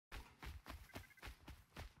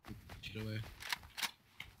shit away.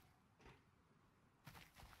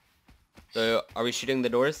 So, are we shooting the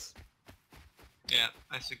doors? Yeah,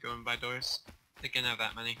 I should go and buy doors. They can have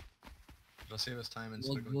that many. It'll save us time and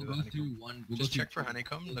We'll still go go through the through honeycomb. one. Just check for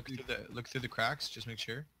honeycomb. Look through the cracks. Just make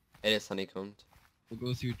sure. It is honeycombed. We'll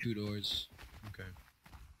go through 2 doors.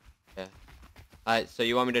 Okay. Alright, so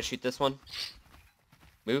you want me to shoot this one?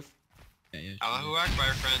 Move? Yeah, yeah. Allahu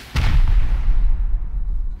Akbar, friend.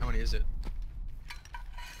 How many is it?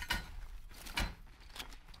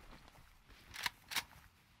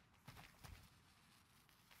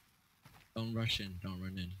 Don't rush in. Don't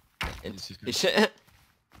run in. It's This is gonna-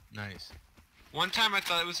 Nice. One time I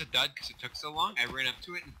thought it was a dud because it took so long. I ran up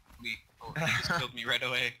to it and he just killed me right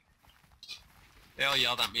away. They all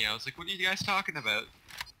yelled at me. I was like, what are you guys talking about?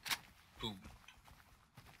 Boom.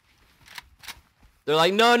 They're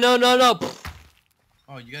like, no, no, no, no.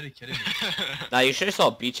 Oh, you gotta be kidding me. Nah, you should have saw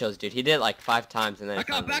Beach Hills, dude. He did it like 5 times and then. Back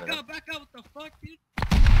it up! finally Back went up! Back up! What the fuck, dude?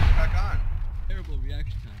 Back on. Terrible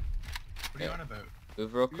reaction time. What are you on about?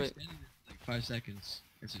 Move real You were quick. standing there for like 5 seconds.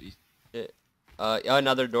 That's what he's. Yeah,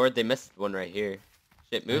 another door. They missed one right here.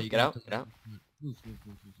 Shit, Yeah, move. you Get got out. to- Get out. Move.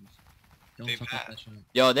 Don't They fuck up bad. that shot.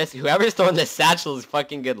 Yo, whoever's throwing this satchel is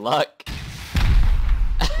fucking good luck. Oh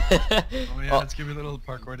yeah, Oh. let's give me a little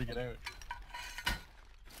parkour to get out.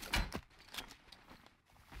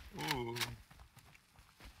 Ooh.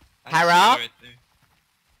 That's Hara? right there.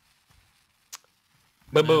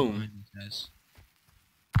 Boom, boom. Behind these guys.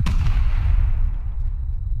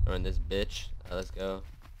 Throwing this bitch. Let's go.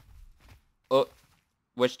 Oh,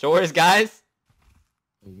 which doors, guys?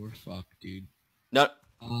 Oh, we're fucked, dude. No,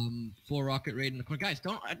 4 rocket raid in the corner. Guys,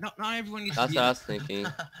 don't. Not everyone needs that's to what be. I was thinking.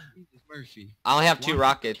 Jesus Murphy. I only have 2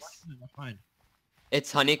 rockets. Fine.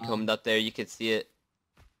 It's honeycombed up there. You can see it.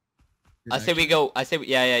 Good I say we action. go.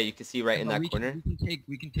 Yeah. You can see right in No, that we corner. Can take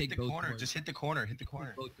Hit the both corner. doors. Just hit the corner. Hit the Hit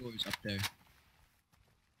corner. both doors up there.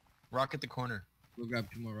 Rock at the corner. We'll grab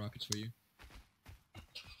 2 more rockets for you.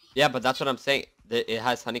 Yeah, but that's what I'm saying. It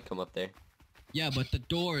has honeycomb up there. Yeah, but the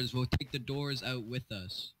doors, we'll take the doors out with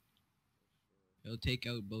us. It'll take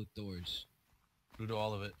out both doors. We'll do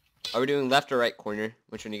all of it. Are we doing left or right corner?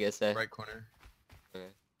 Which one do you guys say? Right corner. Okay.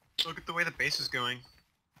 Look at the way the base is going.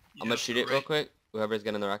 I'm gonna shoot it right. real quick. Whoever's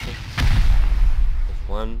getting the rocket. There's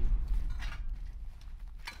 1.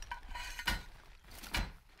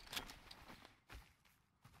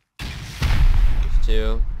 There's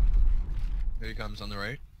 2. There he comes on the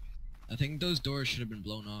right. I think those doors should have been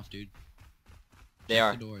blown off, dude. They Check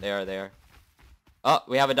are. the door. They are. They are. Oh,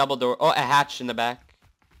 we have a double door. Oh, a hatch in the back.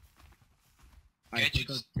 Alright,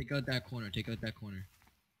 Gadgets. take out that corner. Take out that corner.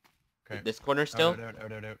 Okay. This corner still. Out.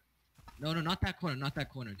 No, not that corner. Not that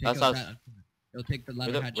corner. Take That's out what I that corner. It'll take the Where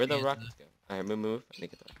ladder the, hatch. where the and rockets go? Alright, move. I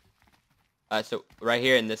think it's so right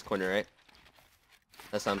here in this corner, right?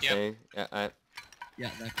 That's what I'm Yep. saying. Yeah, alright. Yeah,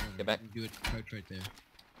 that corner. Get back. You can do it right there.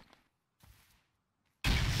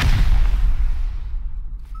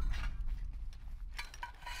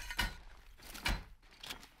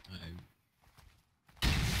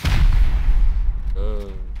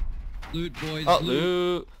 Oh. Loot, boys. Oh,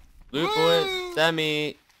 loot. Loot, boys.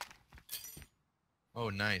 Semi. Oh,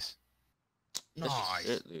 nice. This is Nice.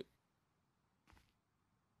 shit loot.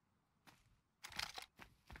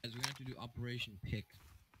 Guys, we're gonna have to do Operation Pick.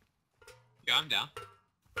 Yeah, I'm down.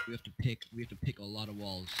 We have to pick a lot of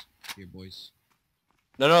walls here, boys.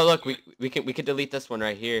 No, look, we can delete this one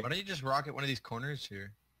right here. Why don't you just rocket one of these corners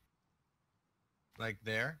here? Like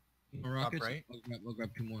there? More rockets? right? We'll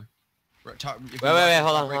grab 2 more. Right, top, if we Wait, rocket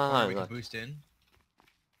hold top on, right hold corner, on, we can look. boost in.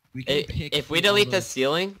 We can pick If we from all delete the those-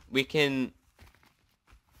 ceiling, we can...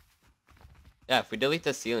 Yeah, if we delete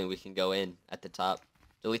the ceiling, we can go in at the top.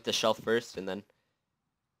 Delete the shelf first, and then...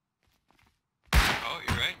 Oh,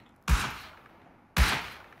 you're right.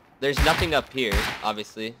 There's nothing up here,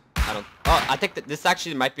 obviously. Oh, I think that this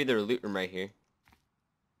actually might be their loot room right here.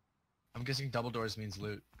 I'm guessing double doors means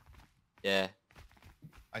loot. Yeah.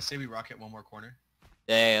 I say we rocket one more corner.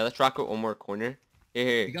 Yeah, let's rock it one more corner.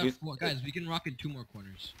 Here. We got 4 guys. We can rocket 2 more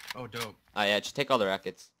corners. Oh, dope. Oh, yeah, just take all the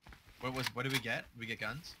rockets. What did we get? We get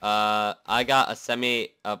guns? I got a semi,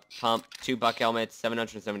 a pump, 2 buck helmets,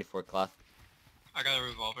 774 cloth. I got a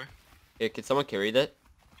revolver. Here, can someone carry that?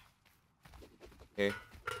 Here.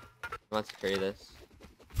 Who wants to carry this?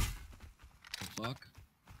 Fuck.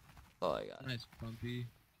 That's all I got. Nice, Bumpy.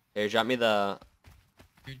 Here, drop me the...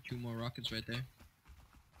 Here, 2 more rockets right there.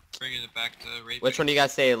 Bringing it back to raid. Which one do you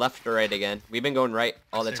guys say, left or right again? We've been going right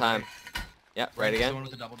all the Say time. right. Yeah, Right right is the again? one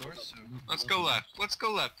with the double doors? Let's go left. Let's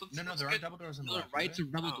go left. No, Let's there are get... double doors on the No, left. right's a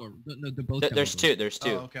isn't double Oh. door. No, they're both There's double doors. 2, there's 2.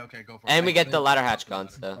 there? Oh, okay, go for it. And we get the ladder hatch Top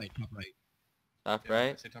guns, though. right, top right. Top Yeah,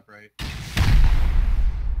 right? Say top right.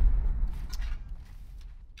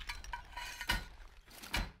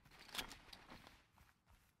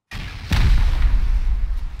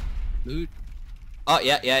 Loot? Oh,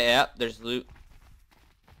 yeah. There's loot.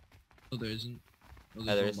 Oh, there isn't. Oh,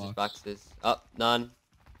 Yeah, there's one these box. boxes. Oh, none.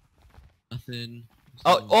 Nothing.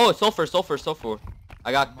 Oh, sulfur.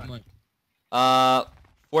 I got, Come on.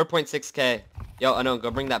 4.6k. Yo, I know, go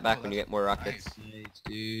bring that back Oh, when you that's get more rockets. Nice,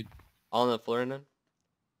 dude. All on the floor, then?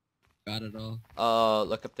 Got it all. Oh,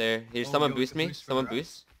 look up there. Here, Oh, someone yo, boost it's a me. boost for Someone us.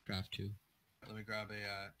 boost. Craft 2. Let me grab a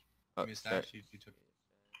Oh, give me a sorry. stash. You took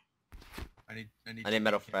it. I need. I need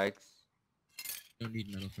metal frags. frags. Don't need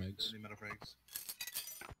metal frags. I need metal frags.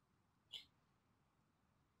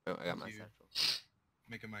 Oh, I got my Thank you. satchel.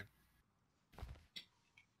 Make it mine.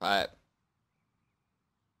 Alright.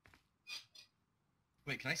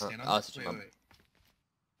 Wait, can I stand I'll on this? switch Wait,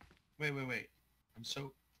 them wait. I'm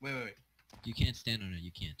so. Wait. You can't stand on it.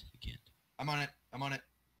 You can't. I'm on it.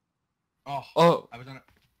 Oh. Oh, I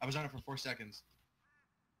was on it for 4 seconds.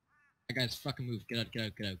 That guy's fucking move. Get out.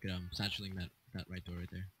 I'm satcheling that right door right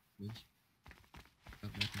there. Move. Up.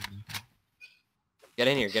 get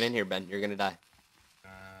in here, Ben. You're gonna die.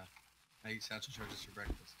 I eat satchel charges for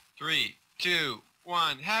breakfast. 3, 2,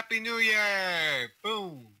 1. Happy New Year!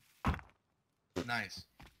 Boom! Nice.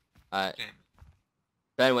 Alright. Damn.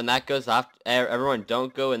 Ben, when that goes off, everyone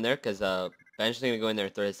don't go in there, because Ben's just gonna go in there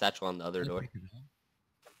and throw his satchel on the other door.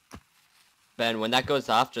 Ben, when that goes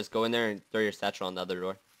off, just go in there and throw your satchel on the other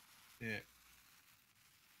door. Yeah.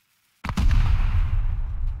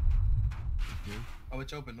 Okay. Oh,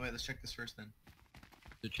 it's open. Wait, let's check this first then.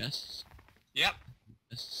 The chests. Yep.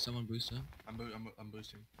 Someone boost up. I'm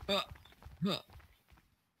boosting. Huh.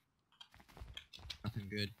 Nothing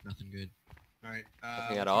good. Alright,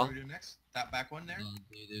 Nothing at what all? do we do next? That back one there?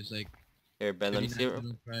 Dude, there's like Here, Ben, let me 39 see it.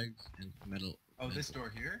 metal frags and metal. Oh, this metal.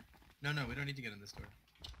 door here? No, we don't need to get in this door.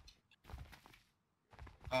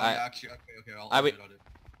 Oh, I- yeah, actually, okay, I'll I do would- it, I'll do it.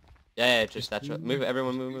 Yeah, just Just that. move. Move,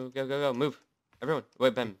 everyone, move, go, move. Everyone,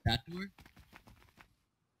 wait, Ben. That door?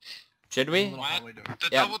 Should There's a we? little What? hallway door. The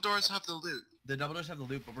Yeah. double doors have the loot. The double doors have the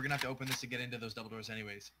loop, but we're gonna have to open this to get into those double doors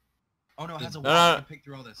anyways. Oh no, it has a No, wall. no, We no. can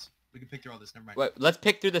pick through all this. Never mind. Wait, let's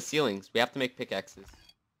pick through the ceilings. We have to make pickaxes.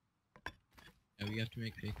 Yeah, we have to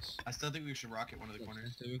make picks. I still think we should rocket one of the corners.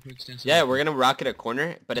 Stand still real quick, stand still Yeah, real we're quick. gonna rocket a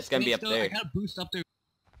corner, but it's gonna be Stand up still, there. I gotta boost up there.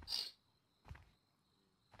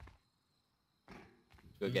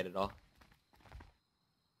 Go get it all.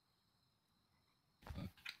 Fuck.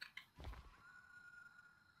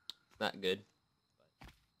 It's not good.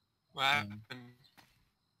 What happened?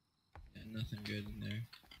 Yeah, nothing good in there.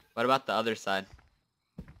 What about the other side?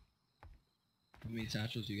 How many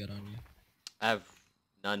satchels you got on you? I have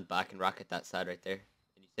none, but I can rocket that side right there.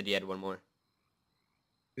 And you said you had one more.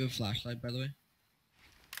 You have a flashlight, by the way?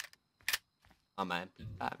 Oh man,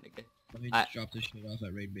 nigga. Let me I- just drop this shit off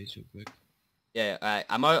at raid base real quick. Yeah, alright.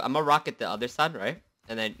 I'm gonna rocket the other side, right?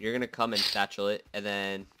 And then you're gonna come and satchel it, and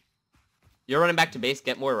then you're running back to base.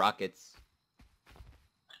 Get more rockets.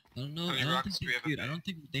 I don't know. How many I don't rockets think do we have up dude, I there? don't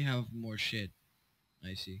think they have more shit.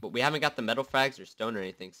 I see. But we haven't got the metal frags or stone or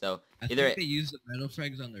anything, so I either think they use the metal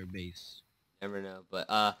frags on their base. never know. But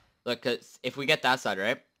look, 'cause if we get that side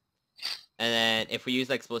right, and then if we use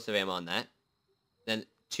like explosive ammo on that, then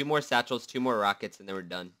 2 more satchels, 2 more rockets, and then we're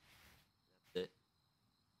done. That's it.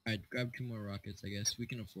 Alright, grab 2 more rockets, I guess. We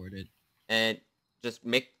can afford it. And just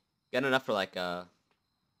get enough for like 2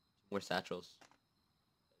 more satchels.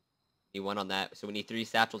 Need 1 on that, so we need 3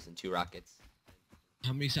 satchels and 2 rockets.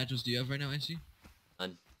 How many satchels do you have right now, IC?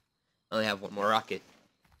 None. I only have 1 more rocket.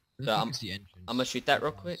 Where So the fuck I'm- is the entrance? I'm gonna shoot that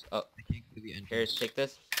real quick. Oh, I can't go to the entrance. here, take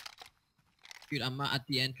this. Dude, I'm not at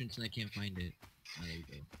the entrance and I can't find it. Oh, there you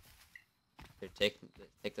go. Here,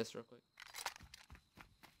 take this real quick.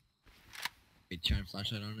 Wait, shine a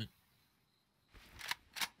flashlight on it.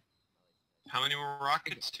 How many more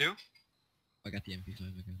rockets? 2? I got the MP5,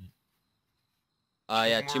 I got it.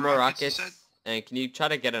 Yeah, 2 more rockets, you rockets. said? And can you try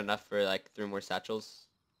to get enough for like 3 more satchels?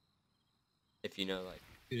 If you know, like,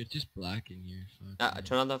 Dude, it's just black in here. Fuck, man.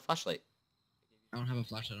 turn on the flashlight. I don't have a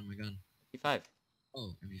flashlight on my gun. MP5.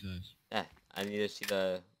 Oh, MP5. Yeah, I need to see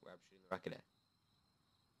where I'm shooting the rocket at.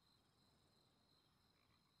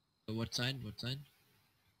 So what side? What side?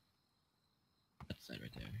 That side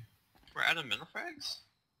right there. We're out of metal frags?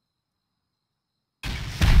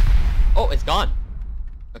 Oh, it's gone.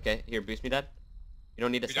 Okay, here, boost me, Dad. You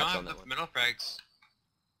don't need a We don't satchel have on that enough one. metal frags.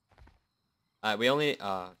 We only.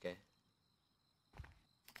 Okay.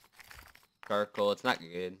 Charcoal. It's not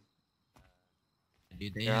good.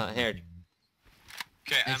 Dude, they Yeah, have here. nothing.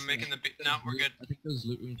 Okay, I'm Actually, making I the... think No, those we're loot- good. I think those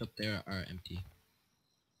loot rooms up there are empty. I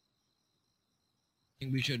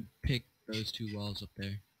think we should pick those 2 walls up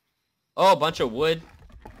there. Oh, a bunch of wood.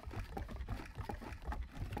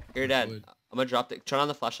 Here, Dad. Wood. I'm gonna drop the. Turn on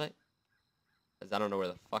the flashlight. Cause I don't know where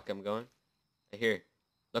the fuck I'm going. Here,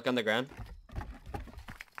 look on the ground.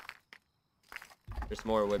 There's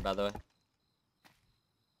more wood, by the way.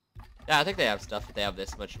 Yeah, I think they have stuff if they have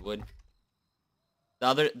this much wood.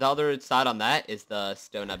 The other side on that is the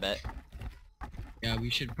stone, I bet. Yeah, we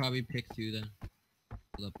should probably pick through then.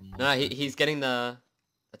 Pull up on No, one. he's getting the...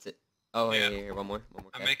 That's it. Oh, Yeah. here, one more. I'm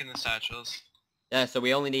Okay. making the satchels. Yeah, so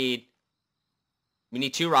we only need... We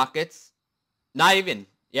need 2 rockets. Not even.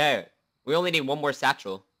 Yeah, we only need 1 more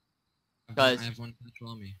satchel. I 'cause- have one satchel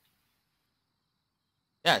on me.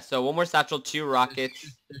 Yeah, so 1 more satchel, 2 rockets.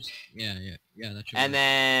 Yeah, that should And work.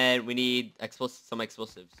 then we need some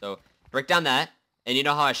explosives. So break down that. And you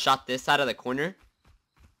know how I shot this side of the corner?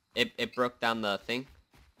 It broke down the thing.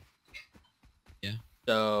 Yeah.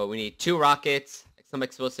 So we need 2 rockets, some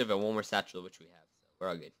explosive, and 1 more satchel, which we have. So we're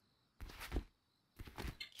all good.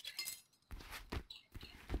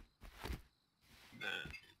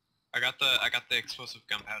 I got the explosive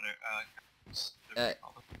gunpowder.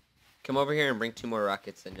 Come over here and bring 2 more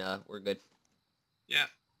rockets, and we're good. Yeah.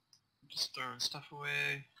 Just throwing stuff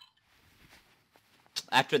away.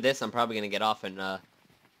 After this, I'm probably gonna get off and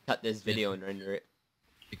cut this video and render it.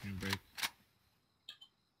 Taking a break.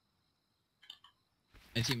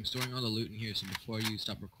 I see I'm storing all the loot in here, so before you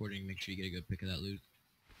stop recording, make sure you get a good pick of that loot.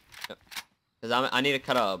 Cause I need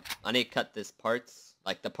to cut this parts,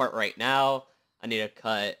 like the part right now. I need to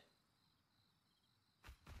cut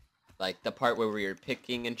like the part where we were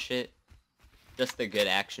picking and shit. Just the good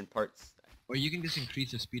action parts. Or you can just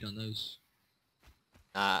increase the speed on those.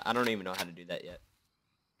 I don't even know how to do that yet.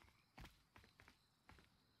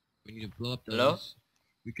 We need to blow up those. Hello?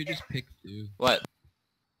 We could just pick through. What?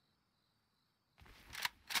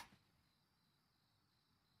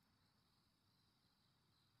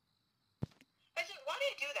 I said, why do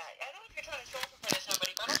you do that? I don't know if you're trying to show something to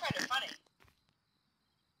somebody, but I don't find it funny.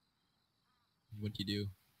 What'd you do?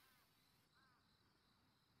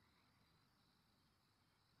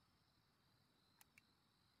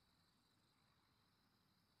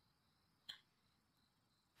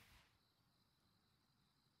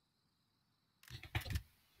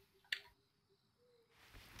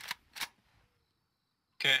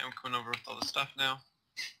 Okay, I'm coming over with all the stuff now.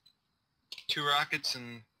 2 rockets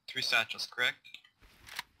and 3 satchels, correct?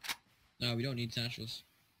 No, we don't need satchels.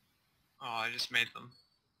 Oh, I just made them.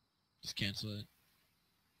 Just cancel it.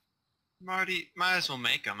 Marty, might as well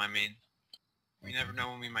make them. I mean, we Okay. never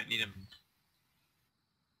know when we might need them.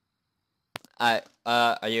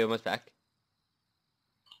 Are you almost back?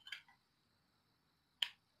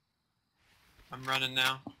 I'm running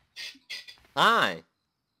now. Hi.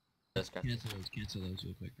 Let's craft. Cancel those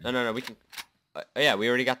real quick. No, we can. Yeah, we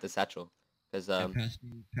already got the satchel. Cause Yeah, pass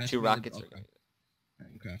 2 me rockets I'll are. craft. I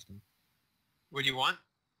can craft them. What do you want?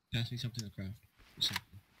 Pass me something to craft. Just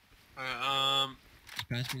something. Just Just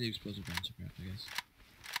pass me the explosive rounds to craft, I guess.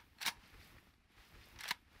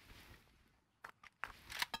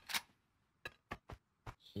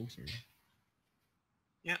 Sulfur.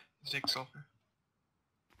 yeah, take sulfur.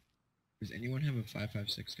 Does anyone have a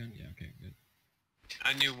 5.56 gun? Yeah, okay, good.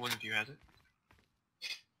 I knew one of you had it.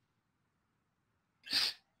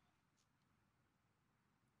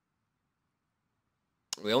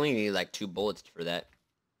 We only need like 2 bullets for that.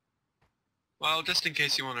 Well, just in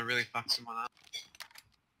case you want to really fuck someone up.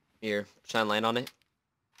 Here, shine light on it.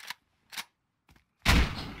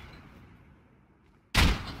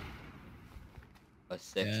 Oh,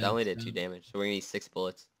 6. Yeah, that only did that's 2 done. damage, so we're gonna need 6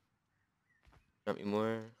 bullets. Drop me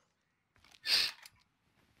more.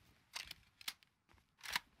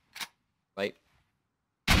 Wait.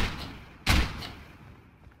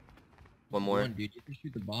 One more. Dude, you can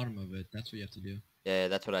shoot the bottom of it. That's what you have to do. Yeah,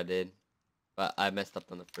 that's what I did. But I messed up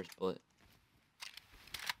on the first bullet.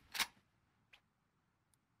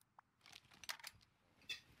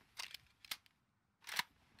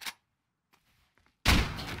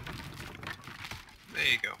 There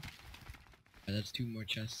you go. Yeah, that's 2 more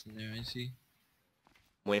chests in there, I see.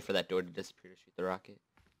 I'm waiting for that door to disappear to shoot the rocket.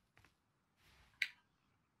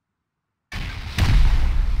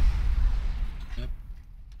 Yep.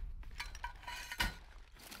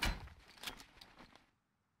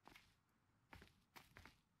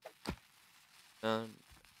 Um,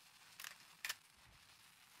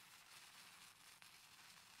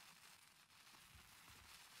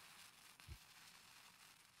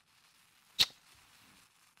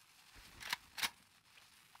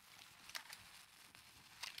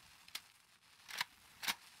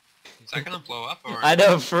 Is that gonna blow up or? I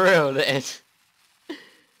know, for real.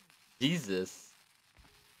 Jesus.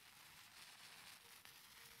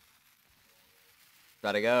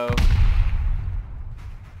 Gotta go.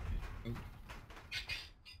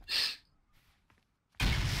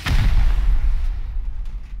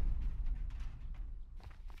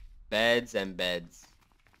 Beds and beds.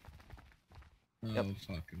 Oh, Yep.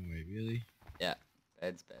 fucking wait, really?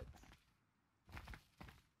 Beds.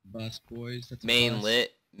 Bus boys, that's a Main bus.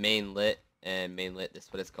 lit, and main lit. This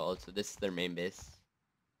is what it's called. So this is their main base.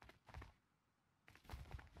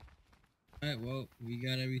 Alright, well, we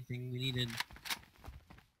got everything we needed.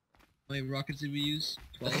 How many rockets did we use?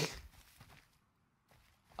 12?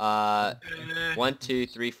 Uh, Eh, 1, 2,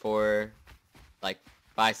 3, 4, like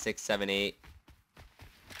 5, 6, 7, 8.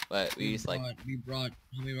 But we used like we brought,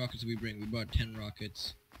 how many rockets did we bring? We brought 10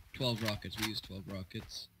 rockets. 12 rockets, we used 12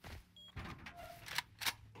 rockets.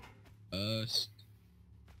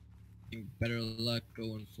 Better luck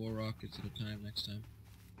going 4 rockets at a time next time.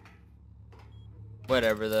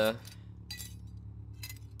 whatever though.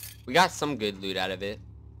 We got some good loot out of it.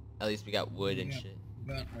 At least we got wood and Yeah. shit.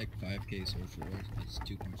 We got like 5k so far, that's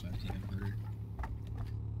 2.5 TM harder.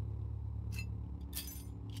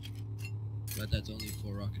 But that's only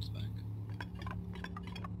 4 rockets back.